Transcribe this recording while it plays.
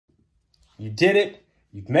You did it.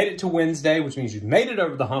 You've made it to Wednesday, which means you've made it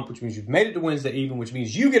over the hump, which means you've made it to Wednesday even, which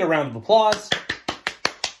means you get a round of applause.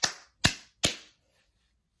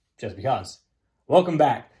 Just because. Welcome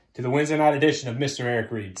back to the Wednesday night edition of Mr. Eric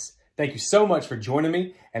Reads. Thank you so much for joining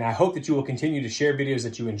me, and I hope that you will continue to share videos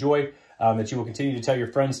that you enjoy, that you will continue to tell your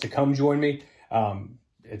friends to come join me.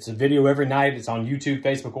 It's a video every night. It's on YouTube,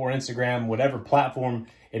 Facebook, or Instagram, whatever platform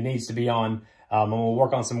it needs to be on. And we'll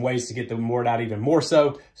work on some ways to get the word out even more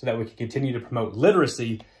so that we can continue to promote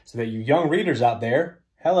literacy so that you young readers out there,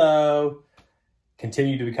 hello,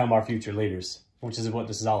 continue to become our future leaders, which is what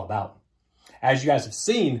this is all about. As you guys have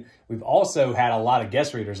seen, we've also had a lot of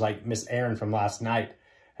guest readers like Miss Erin from last night,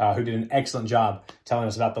 who did an excellent job telling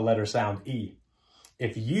us about the letter sound E.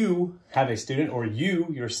 If you have a student or you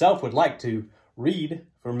yourself would like to read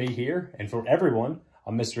for me here and for everyone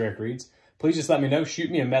on Mr. Eric Reads, please just let me know. Shoot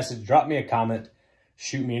me a message, drop me a comment,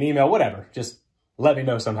 shoot me an email, whatever. Just let me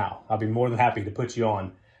know somehow. I'll be more than happy to put you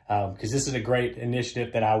on because this is a great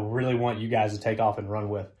initiative that I really want you guys to take off and run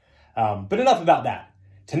with. But enough about that.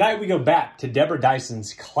 Tonight we go back to Deborah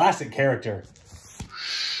Diesen's classic character,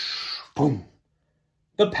 boom,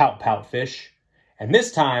 the Pout fish. And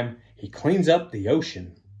this time he cleans up the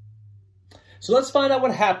ocean. So let's find out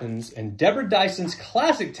what happens in Deborah Diesen's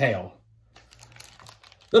classic tale,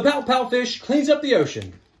 The Pout Fish Cleans Up the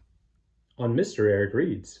Ocean, on Mr. Eric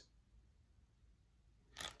Reads.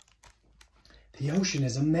 The ocean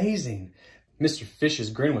is amazing. Mr. Fish's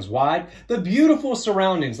grin was wide. The beautiful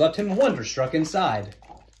surroundings left him wonderstruck inside.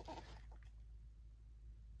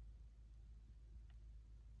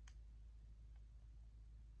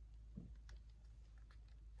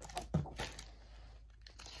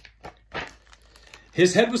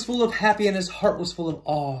 His head was full of happy and his heart was full of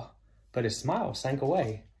awe, but his smile sank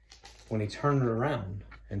away when he turned around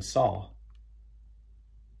and saw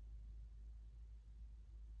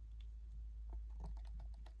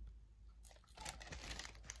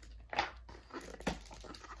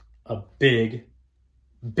a big,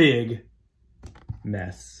 big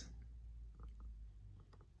mess.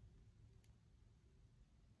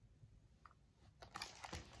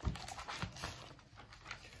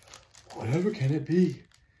 Whatever can it be?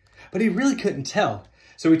 But he really couldn't tell.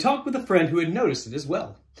 So he talked with a friend who had noticed it as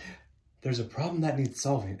well. There's a problem that needs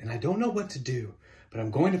solving, and I don't know what to do, but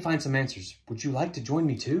I'm going to find some answers. Would you like to join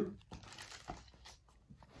me too?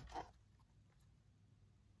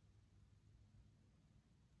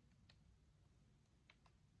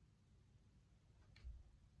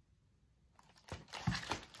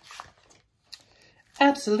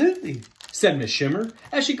 Absolutely, said Miss Shimmer.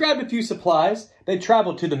 As she grabbed a few supplies, they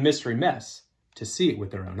traveled to the mystery mess to see it with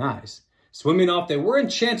their own eyes. Swimming off, they were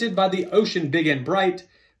enchanted by the ocean big and bright,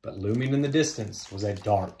 but looming in the distance was a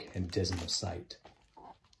dark and dismal sight.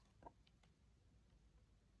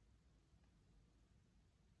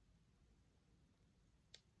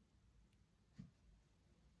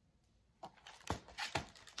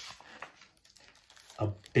 A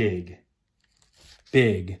big,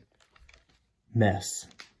 big mess.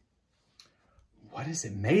 What is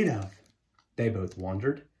it made of? They both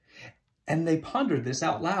wondered, and they pondered this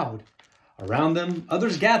out loud. Around them,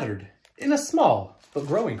 others gathered in a small but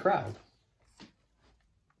growing crowd.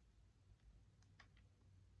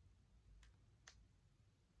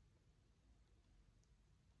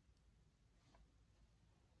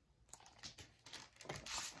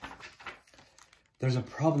 There's a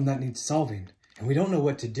problem that needs solving, and we don't know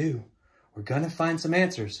what to do. We're gonna find some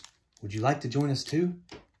answers. Would you like to join us too?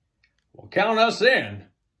 Well, count us in,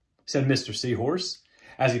 said Mr. Seahorse.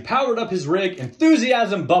 As he powered up his rig,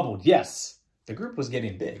 enthusiasm bubbled. Yes, the group was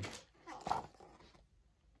getting big.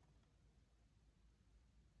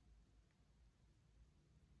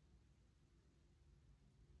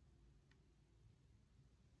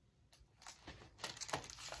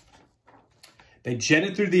 They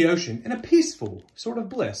jetted through the ocean in a peaceful sort of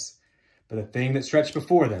bliss, but the thing that stretched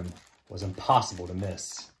before them was impossible to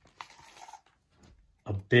miss.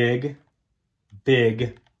 A big,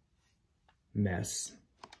 big mess.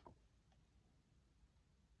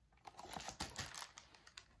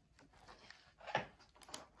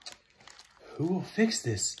 Who will fix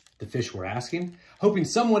this? The fish were asking, hoping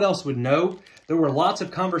someone else would know. There were lots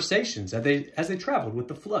of conversations as they traveled with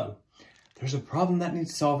the flow. There's a problem that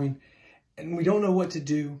needs solving, and we don't know what to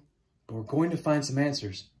do, but we're going to find some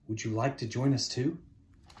answers. Would you like to join us too?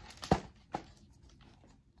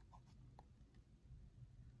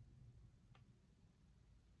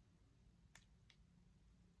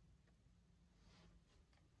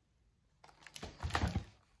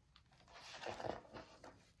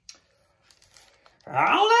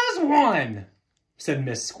 All as one, said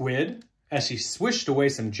Miss Squid, As she swished away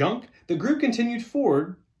some junk, the group continued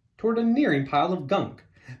forward toward a nearing pile of gunk.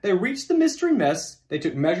 They reached the mystery mess, they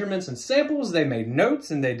took measurements and samples, they made notes,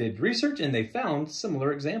 and they did research, and they found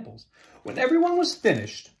similar examples. When everyone was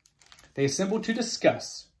finished, they assembled to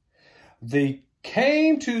discuss. They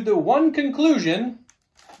came to the one conclusion: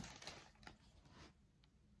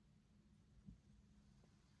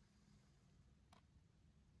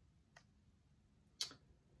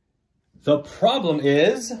 the problem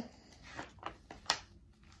is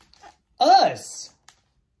us.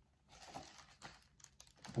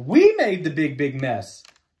 We made the big mess.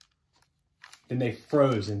 Then they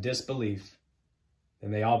froze in disbelief.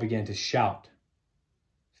 Then they all began to shout,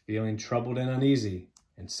 feeling troubled and uneasy,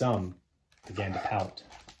 and some began to pout.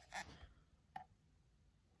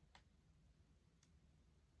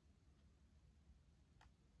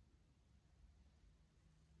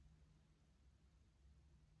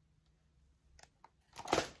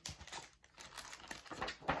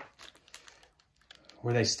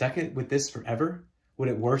 Were they stuck with this forever? Would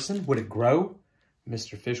it worsen? Would it grow?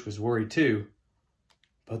 Mr. Fish was worried too.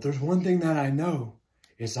 But there's one thing that I know.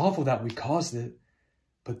 It's awful that we caused it.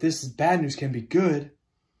 But this bad news can be good,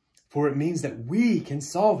 for it means that we can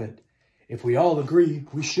solve it. If we all agree,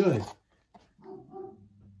 we should.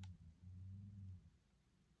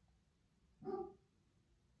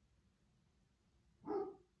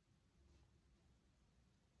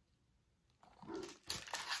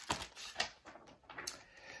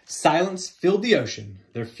 Silence filled the ocean.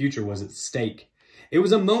 Their future was at stake. It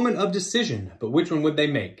was a moment of decision, but which one would they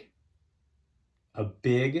make? A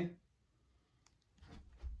big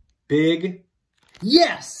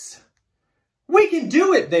yes! We can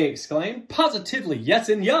do it, they exclaimed. Positively, yes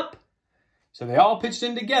and yup. So they all pitched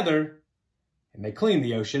in together, and they cleaned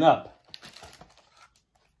the ocean up.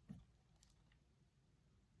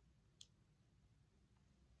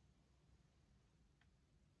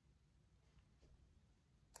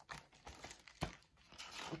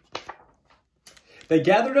 They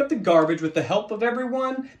gathered up the garbage with the help of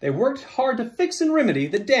everyone. They worked hard to fix and remedy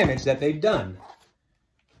the damage that they'd done.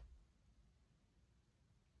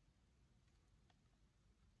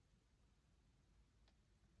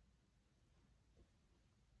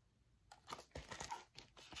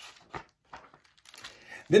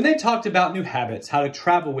 Then they talked about new habits, how to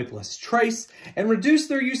travel with less trace, and reduce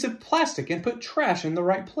their use of plastic and put trash in the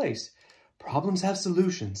right place. Problems have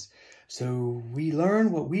solutions, so we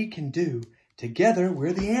learn what we can do. Together,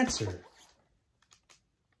 we're the answer.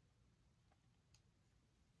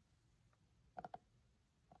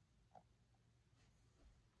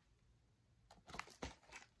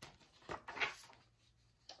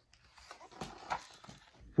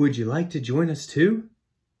 Would you like to join us too?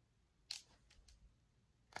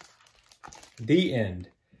 The end.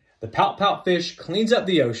 The Pout fish cleans up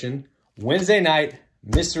the ocean. Wednesday night,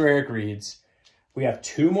 Mr. Eric reads. We have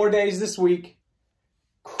 2 more days this week.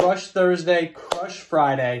 Crush Thursday, crush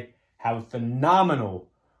Friday. Have a phenomenal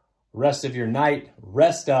rest of your night.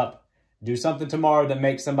 Rest up. Do something tomorrow that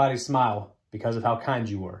makes somebody smile because of how kind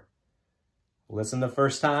you were. Listen the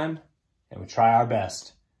first time, and we try our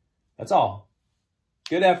best. That's all.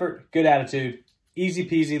 Good effort, good attitude. Easy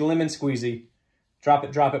peasy, lemon squeezy. Drop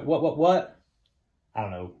it, drop it. What? I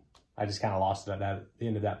don't know. I just kind of lost it at the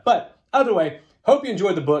end of that. But either way, hope you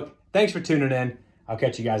enjoyed the book. Thanks for tuning in. I'll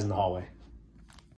catch you guys in the hallway.